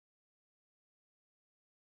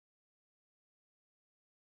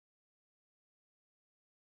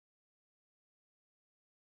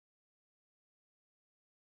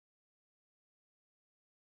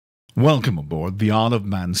Welcome aboard the Isle of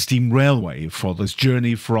Man Steam Railway for this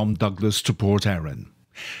journey from Douglas to Port Erin.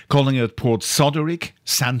 Calling at Port Soderick,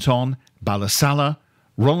 Santon, Ballasalla,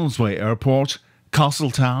 Ronaldsway Airport,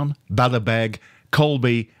 Castletown, Ballabeg,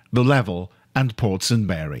 Colby, The Level and Port St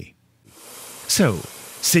Mary. So,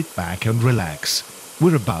 sit back and relax.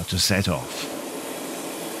 We're about to set off.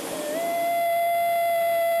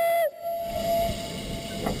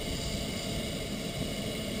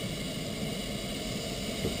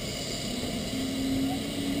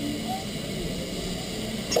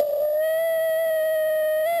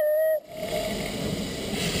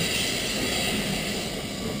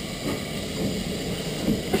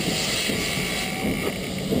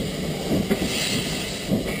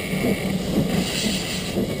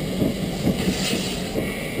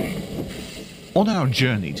 On our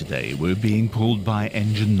journey today, we're being pulled by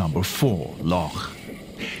engine number 4, Loch.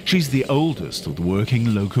 She's the oldest of the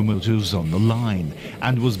working locomotives on the line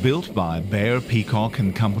and was built by Bear, Peacock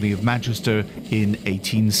and Company of Manchester in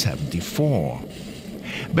 1874.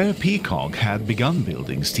 Bear Peacock had begun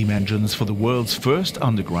building steam engines for the world's first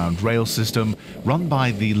underground rail system run by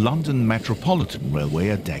the London Metropolitan Railway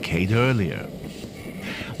a decade earlier.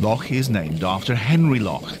 Loch is named after Henry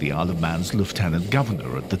Loch, the Isle of Man's Lieutenant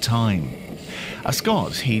Governor at the time. A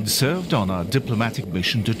Scot, he'd served on a diplomatic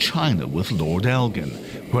mission to China with Lord Elgin,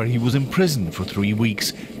 where he was imprisoned for 3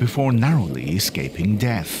 weeks before narrowly escaping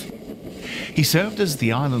death. He served as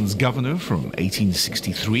the island's governor from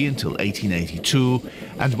 1863 until 1882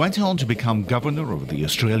 and went on to become governor of the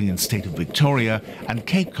Australian state of Victoria and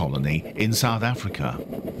Cape Colony in South Africa.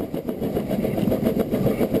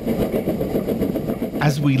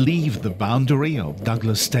 As we leave the boundary of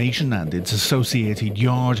Douglas Station and its associated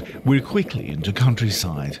yard, we're quickly into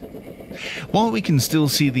countryside. While we can still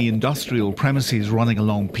see the industrial premises running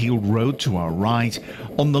along Peel Road to our right,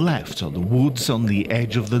 on the left are the woods on the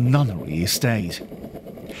edge of the Nunnery estate.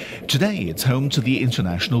 Today it's home to the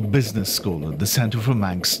International Business School and the Centre for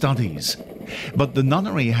Manx Studies. But the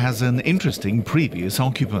Nunnery has an interesting previous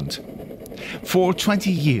occupant. For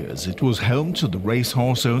 20 years it was home to the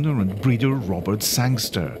racehorse owner and breeder Robert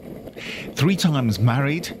Sangster. 3 times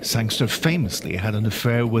married, Sangster famously had an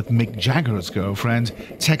affair with Mick Jagger's girlfriend,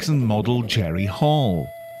 Texan model Jerry Hall.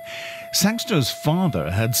 Sangster's father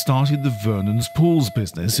had started the Vernon's Pools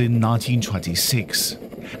business in 1926,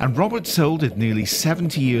 and Robert sold it nearly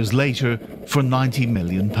 70 years later for £90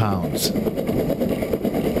 million.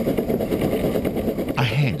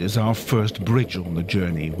 Ahead is our first bridge on the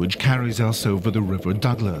journey, which carries us over the River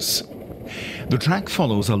Douglas. The track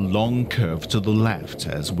follows a long curve to the left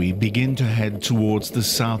as we begin to head towards the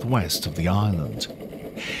southwest of the island.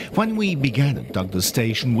 When we began at Douglas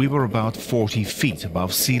Station, we were about 40 feet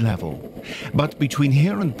above sea level. But between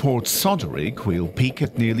here and Port Soderick, we'll peak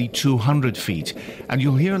at nearly 200 feet, and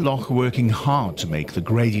you'll hear Loch working hard to make the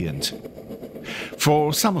gradient.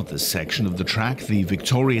 For some of this section of the track, the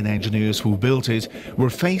Victorian engineers who built it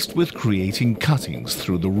were faced with creating cuttings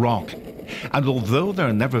through the rock. And although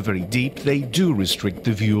they're never very deep, they do restrict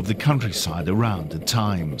the view of the countryside around at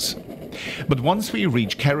times. But once we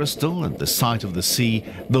reach Kerristal and the sight of the sea,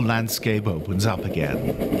 the landscape opens up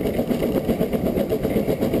again.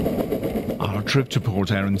 Our trip to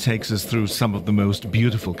Port Erin takes us through some of the most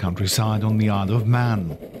beautiful countryside on the Isle of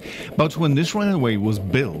Man. But when this railway was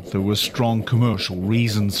built, there were strong commercial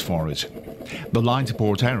reasons for it. The line to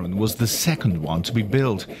Port Erin was the second one to be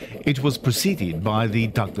built. It was preceded by the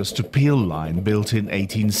Douglas to Peel line built in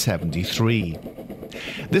 1873.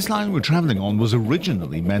 This line we're travelling on was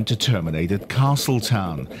originally meant to terminate at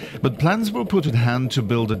Castletown, but plans were put in hand to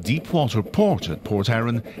build a deep-water port at Port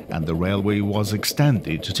Erin, and the railway was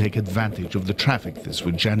extended to take advantage of the traffic this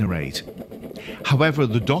would generate. However,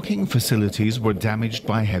 the docking facilities were damaged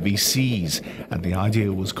by heavy seas, and the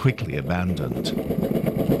idea was quickly abandoned.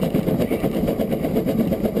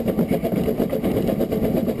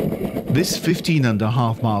 This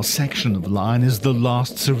 15.5-mile section of the line is the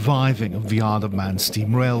last surviving of the Isle of Man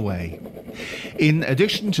Steam Railway. In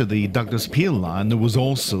addition to the Douglas Peel line, there was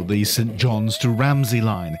also the St John's to Ramsey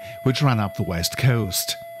line, which ran up the west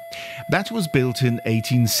coast. That was built in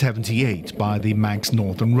 1878 by the Manx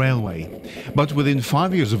Northern Railway, but within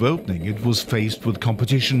 5 years of opening it was faced with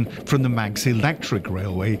competition from the Manx Electric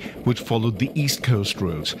Railway, which followed the East Coast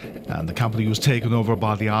route, and the company was taken over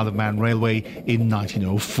by the Isle of Man Railway in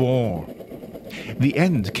 1904. The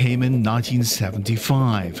end came in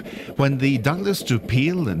 1975, when the Douglas to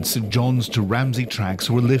Peel and St John's to Ramsey tracks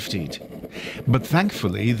were lifted. But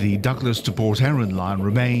thankfully, the Douglas to Port Erin line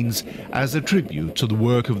remains as a tribute to the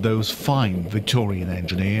work of those fine Victorian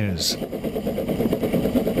engineers.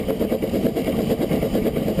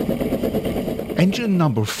 Engine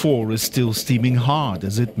number 4 is still steaming hard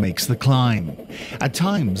as it makes the climb, at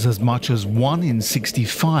times as much as 1 in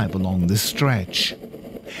 65 along this stretch.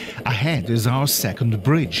 Ahead is our second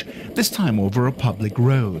bridge, this time over a public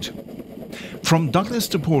road. From Douglas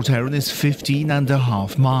to Port Erin is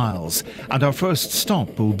 15.5 miles, and our first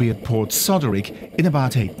stop will be at Port Soderick in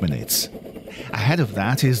about 8 minutes. Ahead of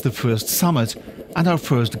that is the first summit and our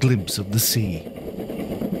first glimpse of the sea.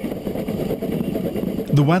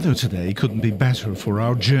 The weather today couldn't be better for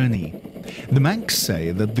our journey. The Manx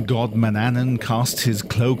say that the god Manannan casts his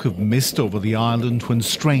cloak of mist over the island when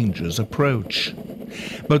strangers approach.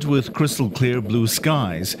 But with crystal clear blue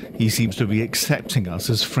skies, he seems to be accepting us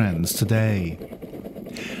as friends today.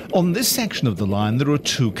 On this section of the line there are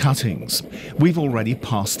 2 cuttings. We've already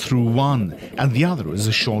passed through one, and the other is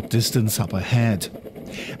a short distance up ahead.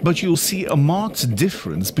 But you'll see a marked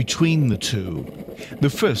difference between the two. The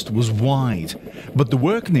first was wide, but the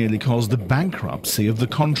work nearly caused the bankruptcy of the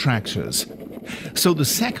contractors. So the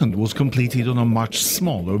second was completed on a much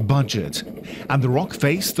smaller budget, and the rock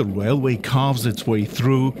face the railway carves its way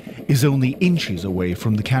through is only inches away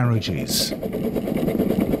from the carriages.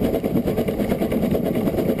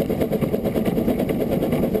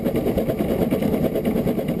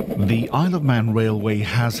 The Isle of Man Railway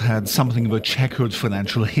has had something of a checkered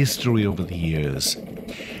financial history over the years.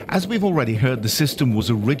 As we've already heard, the system was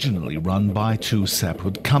originally run by 2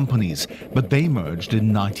 separate companies, but they merged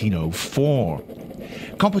in 1904.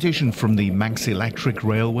 Competition from the Manx Electric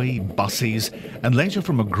Railway, buses, and later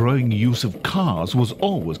from a growing use of cars was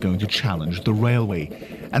always going to challenge the railway,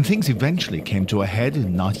 and things eventually came to a head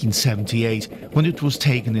in 1978 when it was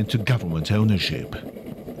taken into government ownership.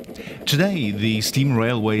 Today, the steam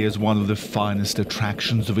railway is one of the finest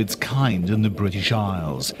attractions of its kind in the British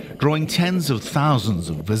Isles, drawing tens of thousands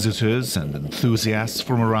of visitors and enthusiasts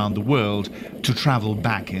from around the world to travel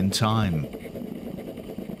back in time.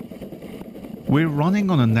 We're running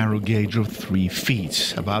on a narrow gauge of 3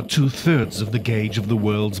 feet, about 2/3 of the gauge of the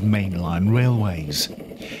world's mainline railways.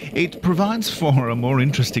 It provides for a more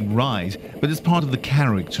interesting ride, but is part of the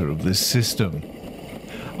character of this system.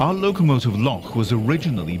 Our locomotive Loch was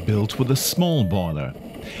originally built with a small boiler,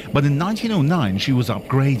 but in 1909 she was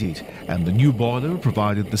upgraded, and the new boiler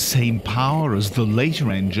provided the same power as the later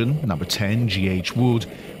engine, number 10 GH Wood,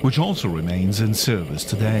 which also remains in service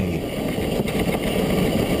today.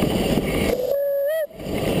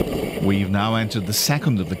 We've now entered the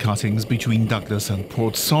second of the cuttings between Douglas and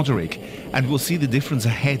Port Soderick, and we'll see the difference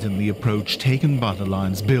ahead in the approach taken by the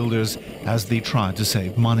line's builders as they try to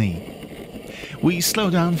save money. We slow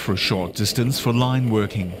down for a short distance for line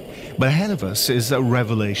working, but ahead of us is a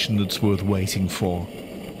revelation that's worth waiting for.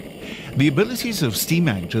 The abilities of steam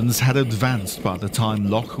engines had advanced by the time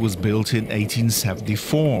Loch was built in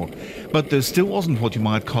 1874, but there still wasn't what you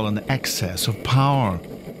might call an excess of power.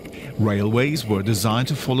 Railways were designed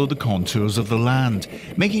to follow the contours of the land,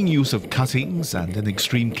 making use of cuttings and, in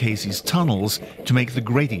extreme cases, tunnels to make the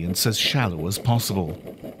gradients as shallow as possible.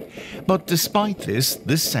 But despite this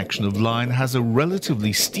section of line has a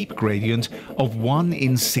relatively steep gradient of 1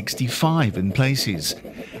 in 65 in places.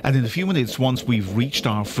 And in a few minutes, once we've reached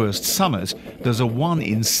our first summit, there's a 1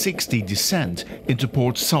 in 60 descent into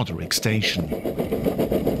Port Soderick station.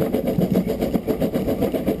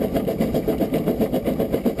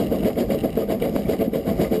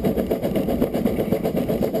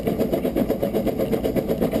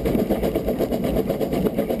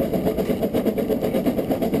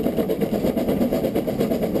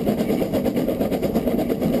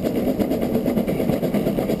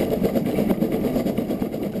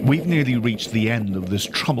 We've nearly reached the end of this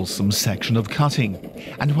troublesome section of cutting,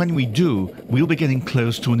 and when we do, we'll be getting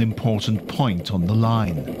close to an important point on the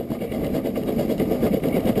line.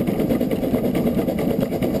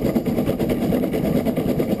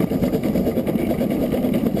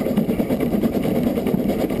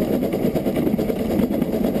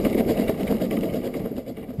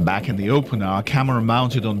 Back in the open, our camera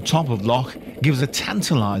mounted on top of Loch gives a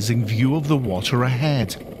tantalizing view of the water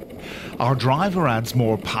ahead. Our driver adds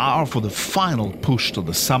more power for the final push to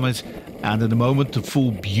the summit, and in a moment the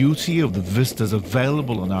full beauty of the vistas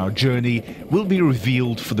available on our journey will be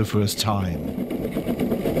revealed for the first time.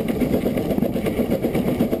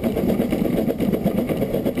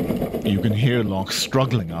 You can hear Loch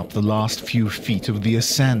struggling up the last few feet of the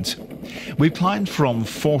ascent. We climbed from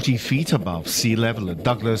 40 feet above sea level at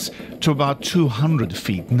Douglas to about 200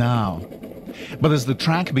 feet now. But as the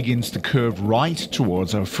track begins to curve right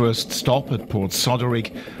towards our first stop at Port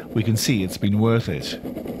Soderick, we can see it's been worth it.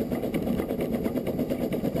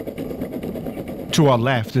 To our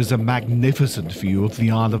left is a magnificent view of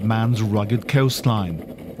the Isle of Man's rugged coastline.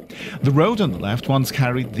 The road on the left once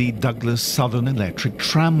carried the Douglas Southern Electric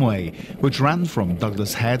Tramway, which ran from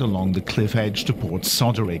Douglas Head along the cliff edge to Port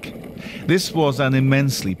Soderick. This was an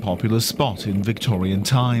immensely popular spot in Victorian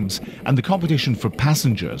times, and the competition for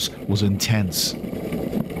passengers was intense.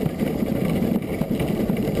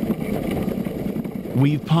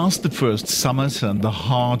 We've passed the first summit and the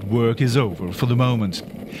hard work is over for the moment.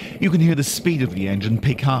 You can hear the speed of the engine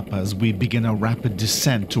pick up as we begin a rapid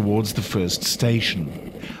descent towards the first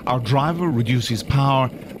station. Our driver reduces power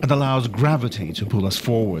and allows gravity to pull us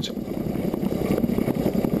forward.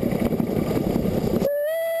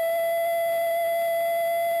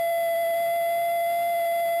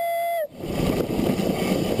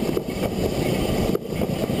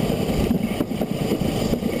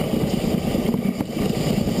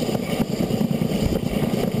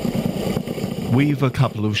 We've a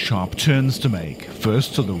couple of sharp turns to make,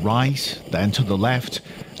 first to the right, then to the left,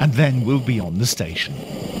 and then we'll be on the station.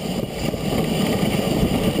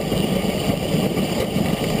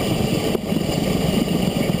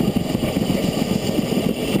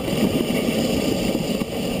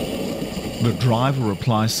 The driver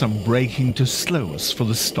applies some braking to slow us for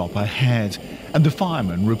the stop ahead, and the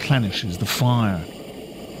fireman replenishes the fire.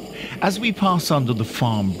 As we pass under the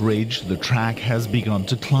farm bridge, the track has begun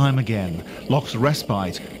to climb again. Loch's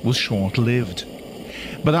respite was short-lived.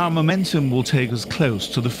 But our momentum will take us close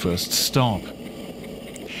to the first stop.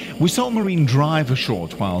 We saw Marine Drive a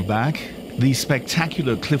short while back. The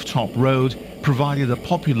spectacular cliff-top road provided a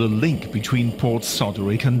popular link between Port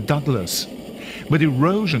Soderick and Douglas. But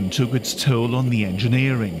erosion took its toll on the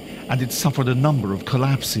engineering, and it suffered a number of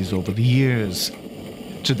collapses over the years.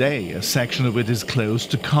 Today, a section of it is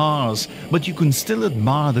closed to cars, but you can still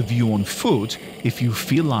admire the view on foot if you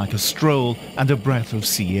feel like a stroll and a breath of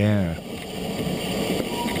sea air.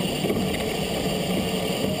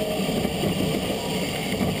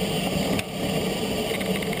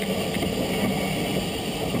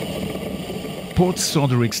 Port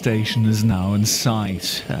Soderick station is now in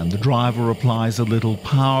sight, and the driver applies a little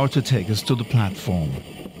power to take us to the platform.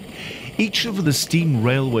 Each of the steam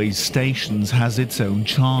railway stations has its own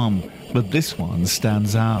charm, but this one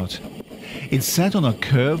stands out. It's set on a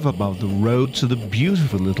curve above the road to the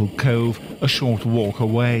beautiful little cove a short walk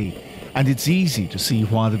away, and it's easy to see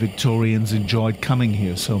why the Victorians enjoyed coming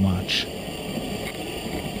here so much.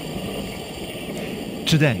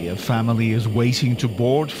 Today, a family is waiting to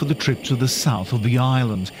board for the trip to the south of the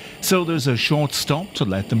island, so there's a short stop to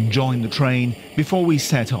let them join the train before we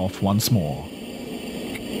set off once more.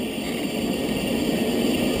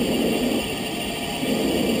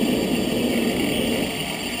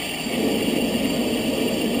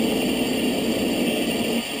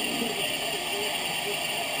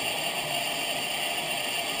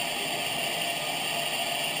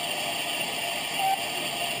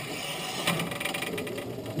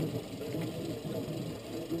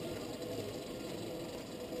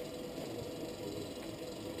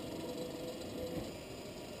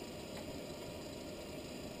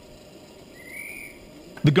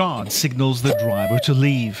 The guard signals the driver to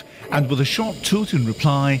leave, and with a short toot in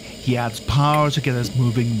reply, he adds power to get us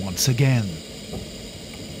moving once again.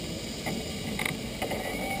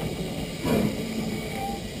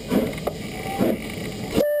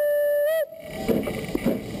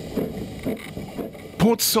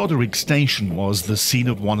 Port Soderick station was the scene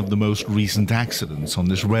of one of the most recent accidents on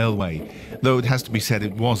this railway, though it has to be said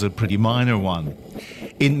it was a pretty minor one.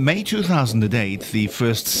 In May 2008, the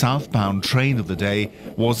first southbound train of the day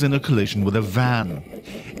was in a collision with a van.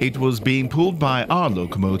 It was being pulled by our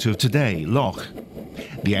locomotive today, Loch.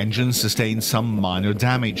 The engine sustained some minor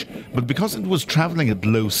damage, but because it was travelling at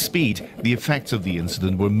low speed, the effects of the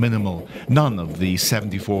incident were minimal. None of the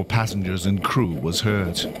 74 passengers and crew was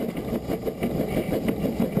hurt.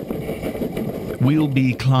 We'll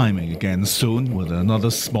be climbing again soon with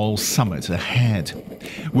another small summit ahead.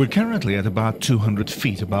 We're currently at about 200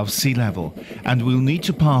 feet above sea level, and we'll need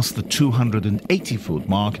to pass the 280-foot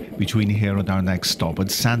mark between here and our next stop at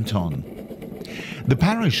Santon. The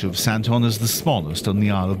parish of Santon is the smallest on the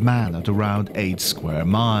Isle of Man at around 8 square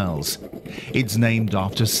miles. It's named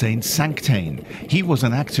after Saint Sanctain. He was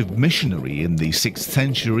an active missionary in the 6th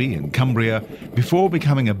century in Cumbria before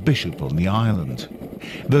becoming a bishop on the island.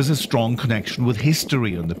 There's a strong connection with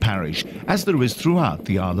history in the parish, as there is throughout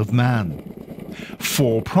the Isle of Man.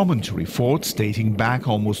 4 promontory forts dating back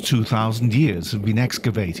almost 2,000 years have been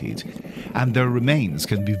excavated, and their remains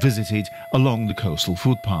can be visited along the coastal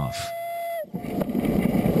footpath.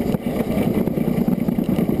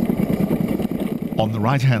 On the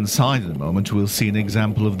right-hand side in a moment, we'll see an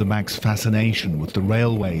example of the Manx fascination with the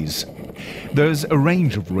railways. There's a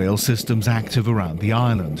range of rail systems active around the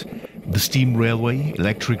island. The steam railway,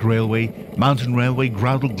 electric railway, mountain railway,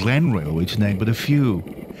 Groudle Glen Railway, to name but a few.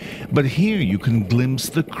 But here you can glimpse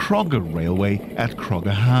the Crogger Railway at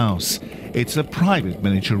Crogger House. It's a private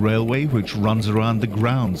miniature railway which runs around the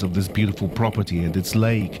grounds of this beautiful property and its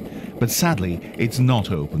lake. But sadly, it's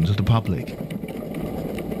not open to the public.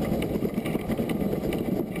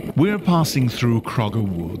 We're passing through Crogger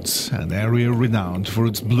Woods, an area renowned for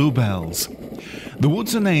its bluebells. The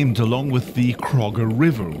woods are named along with the Crogger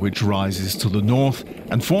River, which rises to the north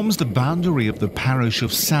and forms the boundary of the parish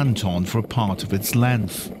of Santon for part of its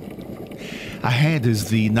length. Ahead is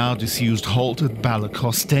the now disused halt at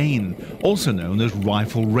Ballacalla, also known as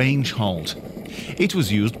Rifle Range Halt. It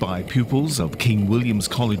was used by pupils of King William's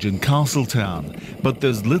College in Castletown, but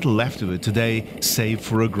there's little left of it today save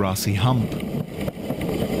for a grassy hump.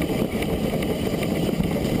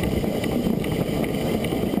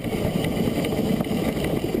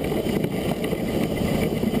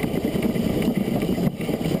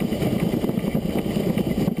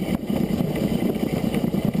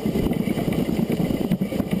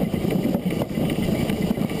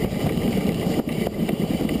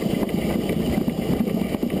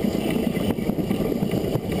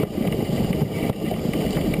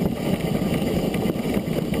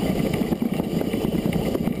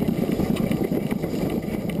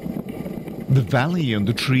 The valley and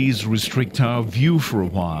the trees restrict our view for a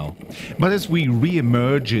while, but as we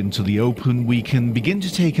re-emerge into the open, we can begin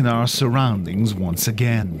to take in our surroundings once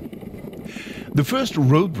again. The first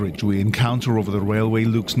road bridge we encounter over the railway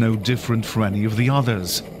looks no different from any of the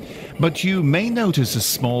others, but you may notice a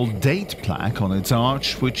small date plaque on its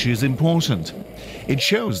arch, which is important. It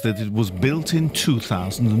shows that it was built in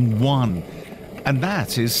 2001. And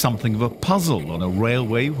that is something of a puzzle on a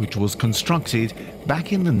railway which was constructed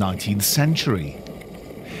back in the 19th century.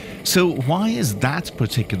 So why is that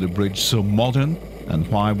particular bridge so modern, and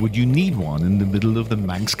why would you need one in the middle of the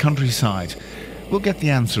Manx countryside? We'll get the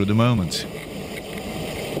answer in a moment.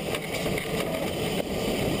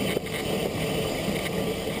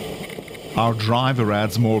 Our driver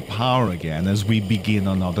adds more power again as we begin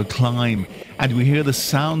another climb, and we hear the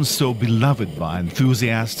sound so beloved by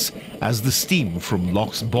enthusiasts as the steam from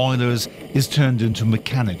Loch's boilers is turned into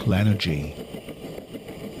mechanical energy.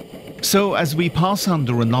 So as we pass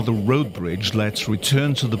under another road bridge, let's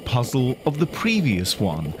return to the puzzle of the previous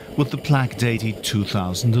one, with the plaque dated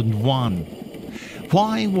 2001.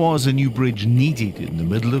 Why was a new bridge needed in the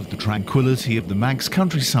middle of the tranquility of the Manx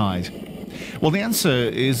countryside? Well, the answer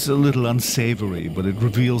is a little unsavory, but it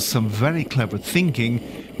reveals some very clever thinking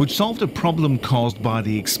which solved a problem caused by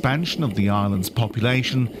the expansion of the island's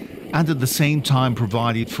population and at the same time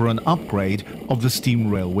provided for an upgrade of the steam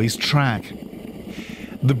railway's track.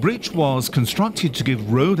 The bridge was constructed to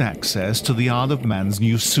give road access to the Isle of Man's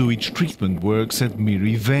new sewage treatment works at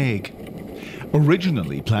Miri Vaig.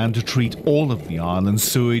 Originally planned to treat all of the island's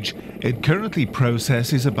sewage, it currently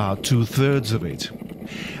processes about 2/3 of it.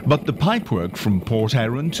 But the pipework from Port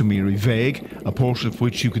Erin to Miri Vaig, a portion of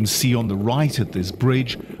which you can see on the right at this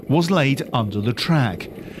bridge, was laid under the track,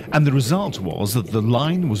 and the result was that the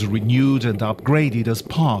line was renewed and upgraded as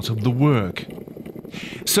part of the work.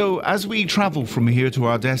 So as we travel from here to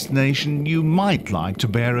our destination, you might like to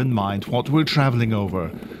bear in mind what we're travelling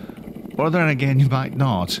over. Or then again, you might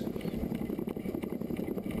not.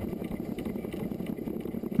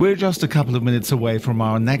 We're just a couple of minutes away from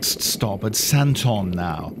our next stop at Santon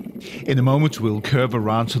now. In a moment we'll curve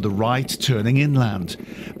around to the right, turning inland.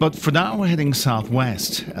 But for now we're heading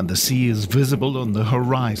southwest, and the sea is visible on the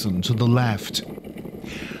horizon to the left.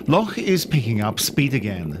 Loch is picking up speed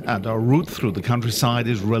again, and our route through the countryside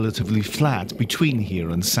is relatively flat between here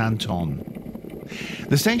and Santon.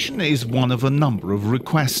 The station is one of a number of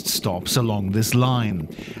request stops along this line,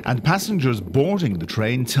 and passengers boarding the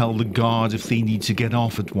train tell the guard if they need to get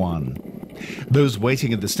off at one. Those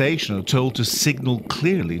waiting at the station are told to signal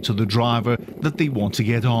clearly to the driver that they want to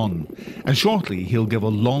get on, and shortly he'll give a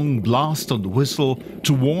long blast on the whistle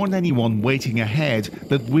to warn anyone waiting ahead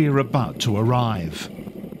that we're about to arrive.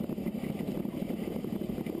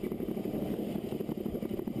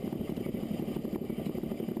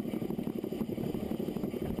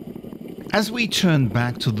 As we turn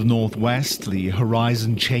back to the northwest, the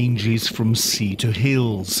horizon changes from sea to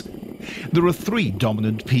hills. There are 3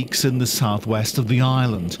 dominant peaks in the southwest of the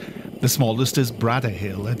island. The smallest is Bradda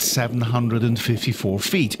Hill at 754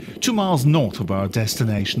 feet, 2 miles north of our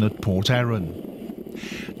destination at Port Erin.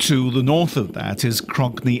 To the north of that is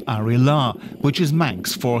Cronkney Arila, which is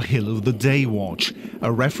Manx for Hill of the Day Watch,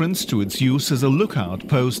 a reference to its use as a lookout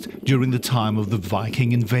post during the time of the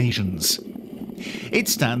Viking invasions. It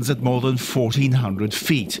stands at more than 1,400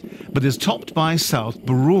 feet, but is topped by South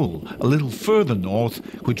Barul, a little further north,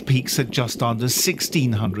 which peaks at just under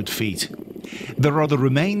 1,600 feet. There are the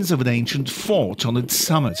remains of an ancient fort on its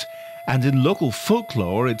summit, and in local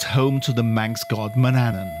folklore it's home to the Manx god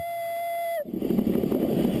Manannan.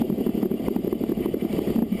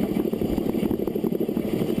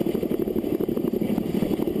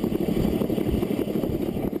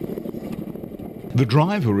 The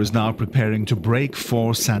driver is now preparing to brake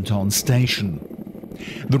for Santon station.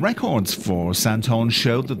 The records for Santon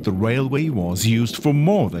show that the railway was used for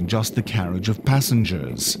more than just the carriage of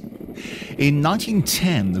passengers. In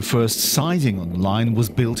 1910, the first siding on the line was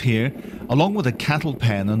built here, along with a cattle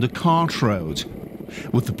pen and a cart road.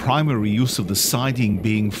 With the primary use of the siding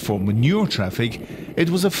being for manure traffic, it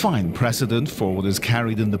was a fine precedent for what is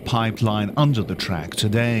carried in the pipeline under the track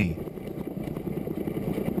today.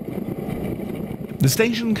 The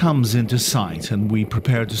station comes into sight and we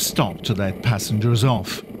prepare to stop to let passengers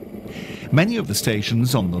off. Many of the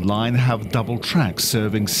stations on the line have double tracks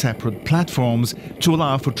serving separate platforms to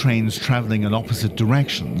allow for trains travelling in opposite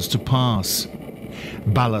directions to pass.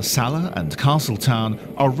 Ballasalla and Castletown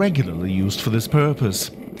are regularly used for this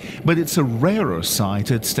purpose, but it's a rarer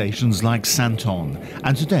sight at stations like Santon,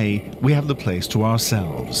 and today we have the place to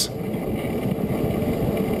ourselves.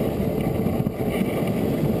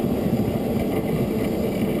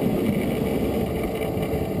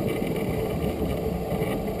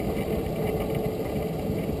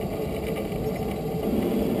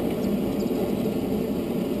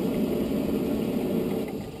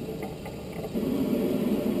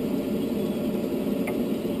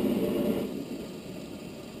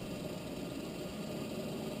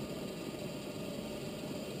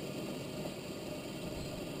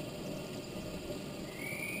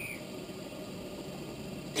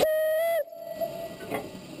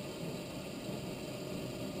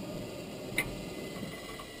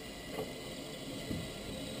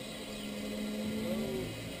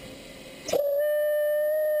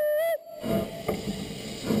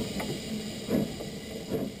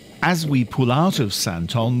 As we pull out of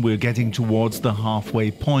Santon, we're getting towards the halfway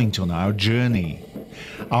point on our journey.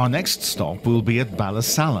 Our next stop will be at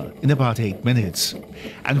Ballasalla in about 8 minutes.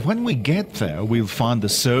 And when we get there, we'll find the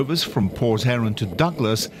service from Port Erin to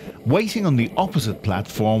Douglas waiting on the opposite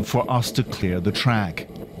platform for us to clear the track.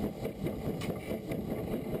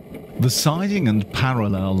 The siding and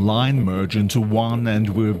parallel line merge into one and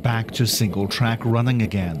we're back to single track running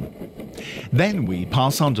again. Then we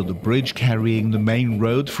pass onto the bridge carrying the main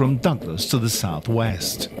road from Douglas to the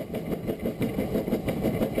southwest.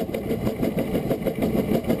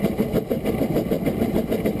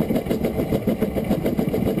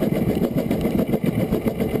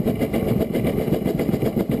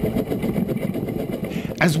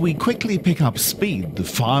 As we quickly pick up speed, the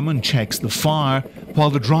fireman checks the fire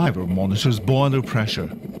while the driver monitors boiler pressure.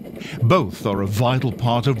 Both are a vital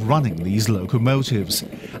part of running these locomotives,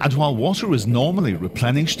 and while water is normally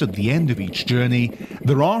replenished at the end of each journey,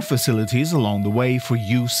 there are facilities along the way for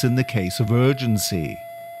use in the case of urgency.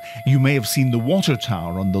 You may have seen the water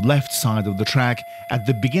tower on the left side of the track at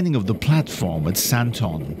the beginning of the platform at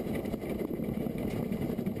Santon.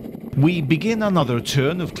 We begin another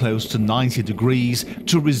turn of close to 90 degrees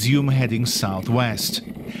to resume heading southwest,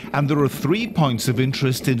 and there are 3 points of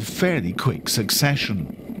interest in fairly quick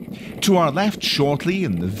succession. To our left shortly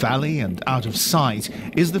in the valley and out of sight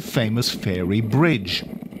is the famous Ferry Bridge.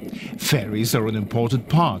 Ferries are an important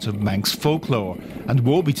part of Manx folklore and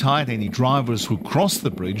woe betide any drivers who cross the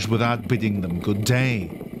bridge without bidding them good day.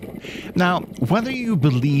 Now, whether you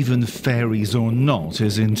believe in fairies or not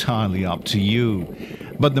is entirely up to you,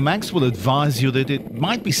 but the Manx will advise you that it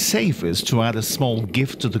might be safest to add a small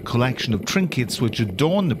gift to the collection of trinkets which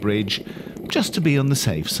adorn the bridge, just to be on the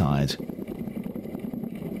safe side.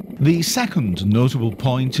 The second notable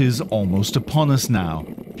point is almost upon us now.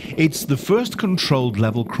 It's the first controlled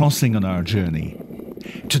level crossing on our journey.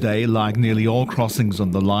 Today, like nearly all crossings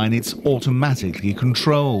on the line, it's automatically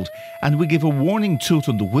controlled, and we give a warning toot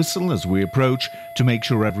on the whistle as we approach to make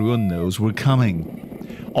sure everyone knows we're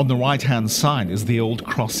coming. On the right-hand side is the old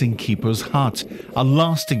crossing keeper's hut, a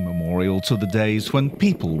lasting memorial to the days when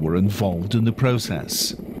people were involved in the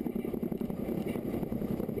process.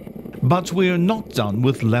 But we're not done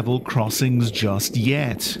with level crossings just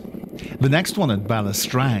yet. The next one at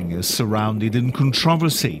Ballasalla is surrounded in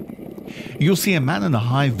controversy. You'll see a man in a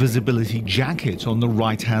high visibility jacket on the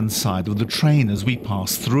right-hand side of the train as we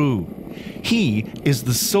pass through. He is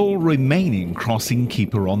the sole remaining crossing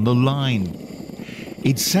keeper on the line.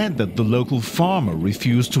 It's said that the local farmer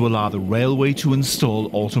refused to allow the railway to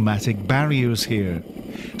install automatic barriers here.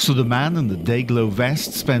 So the man in the day-glow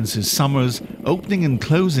vest spends his summers opening and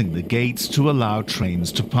closing the gates to allow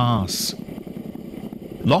trains to pass.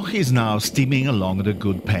 Loch is now steaming along at a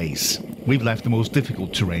good pace. We've left the most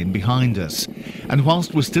difficult terrain behind us, and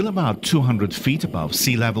whilst we're still about 200 feet above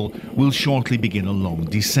sea level, we'll shortly begin a long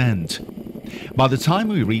descent. By the time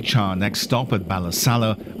we reach our next stop at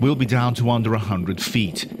Ballasalla, we'll be down to under 100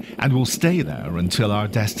 feet, and we'll stay there until our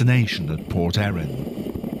destination at Port Erin.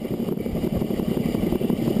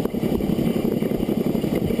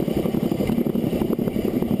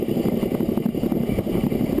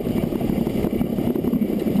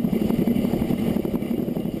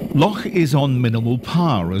 Loch is on minimal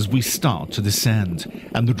power as we start to descend,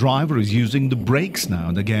 and the driver is using the brakes now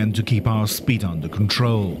and again to keep our speed under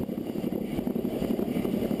control.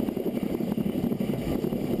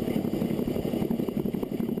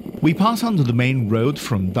 We pass under the main road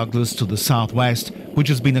from Douglas to the southwest, which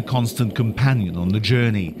has been a constant companion on the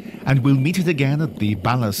journey, and we'll meet it again at the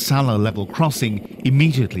Ballasalla level crossing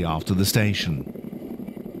immediately after the station.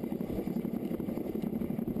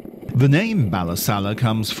 The name Ballasalla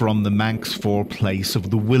comes from the Manx for Place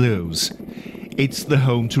of the Willows. It's the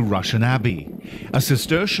home to Rushen Abbey, a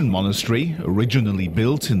Cistercian monastery originally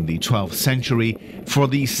built in the 12th century for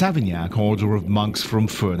the Savignac order of monks from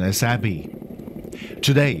Furness Abbey.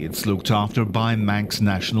 Today it's looked after by Manx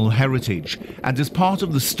National Heritage and is part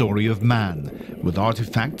of the story of man, with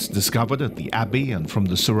artifacts discovered at the abbey and from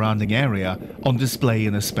the surrounding area on display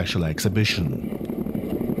in a special exhibition.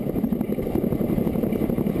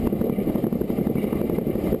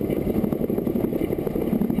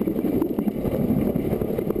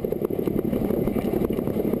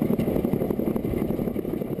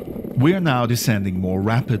 We're now descending more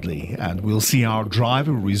rapidly, and we'll see our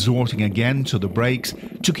driver resorting again to the brakes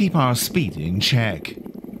to keep our speed in check.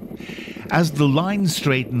 As the line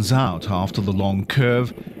straightens out after the long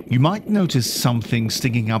curve, you might notice something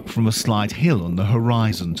sticking up from a slight hill on the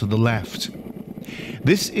horizon to the left.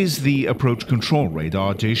 This is the approach control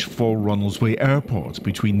radar dish for Ronaldsway Airport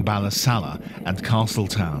between Ballasalla and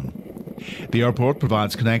Castletown. The airport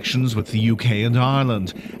provides connections with the UK and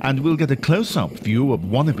Ireland, and we'll get a close-up view of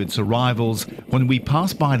one of its arrivals when we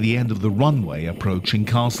pass by the end of the runway approaching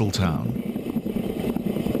Castletown.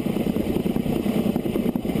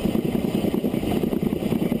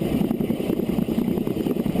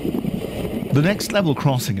 The next level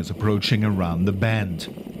crossing is approaching around the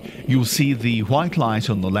bend. You'll see the white light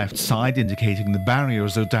on the left side indicating the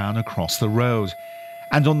barriers are down across the road.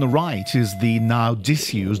 And on the right is the now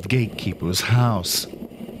disused gatekeeper's house.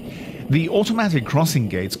 The automatic crossing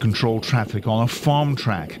gates control traffic on a farm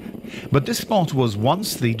track, but this spot was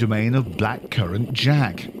once the domain of Blackcurrant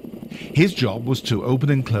Jack. His job was to open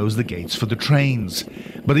and close the gates for the trains,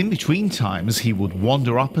 but in between times he would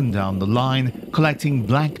wander up and down the line collecting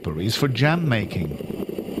blackberries for jam making.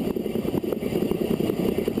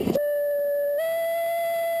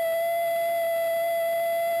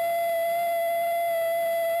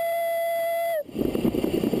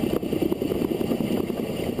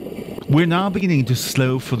 We're now beginning to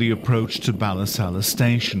slow for the approach to Ballasalla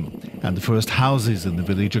station, and the first houses in the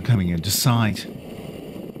village are coming into sight.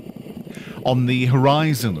 On the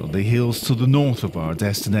horizon are the hills to the north of our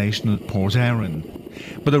destination at Port Erin,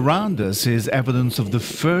 but around us is evidence of the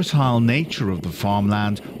fertile nature of the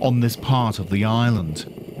farmland on this part of the island.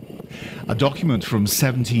 A document from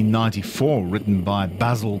 1794 written by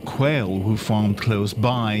Basil Quayle, who farmed close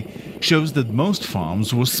by, shows that most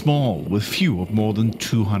farms were small, with few of more than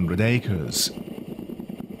 200 acres.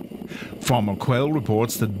 Farmer Quayle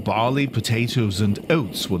reports that barley, potatoes and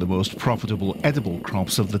oats were the most profitable edible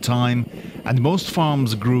crops of the time, and most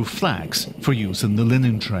farms grew flax for use in the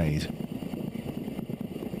linen trade.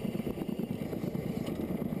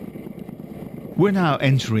 We're now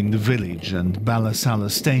entering the village, and Ballasalla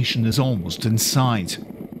station is almost in sight.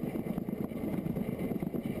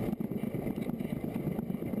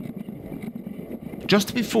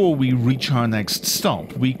 Just before we reach our next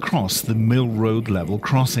stop, we cross the Mill Road level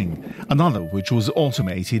crossing, another which was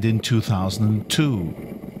automated in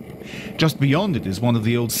 2002. Just beyond it is one of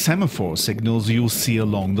the old semaphore signals you'll see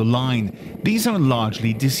along the line. These are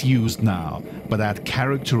largely disused now, but add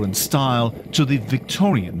character and style to the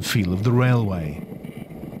Victorian feel of the railway.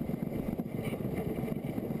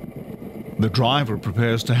 The driver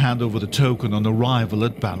prepares to hand over the token on arrival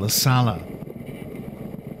at Ballasalla.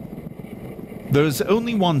 There's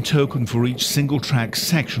only one token for each single-track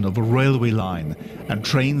section of a railway line, and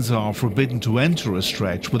trains are forbidden to enter a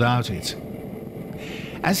stretch without it.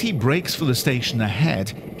 As he brakes for the station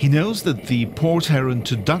ahead, He knows that the Port Heron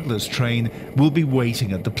to Douglas train will be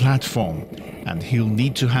waiting at the platform, and he'll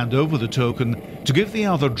need to hand over the token to give the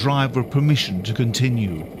other driver permission to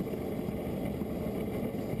continue.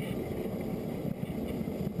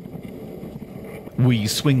 We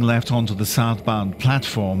swing left onto the southbound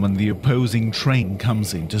platform and the opposing train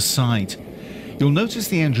comes into sight. You'll notice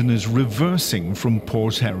the engine is reversing from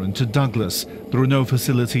Port Heron to Douglas. There are no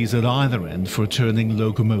facilities at either end for turning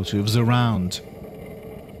locomotives around.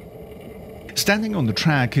 Standing on the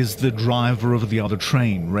track is the driver of the other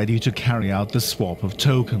train, ready to carry out the swap of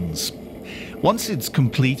tokens. Once it's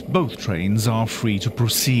complete, both trains are free to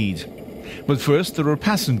proceed. But first there are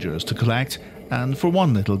passengers to collect, and for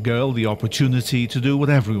one little girl the opportunity to do what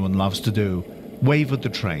everyone loves to do: wave at the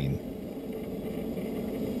train.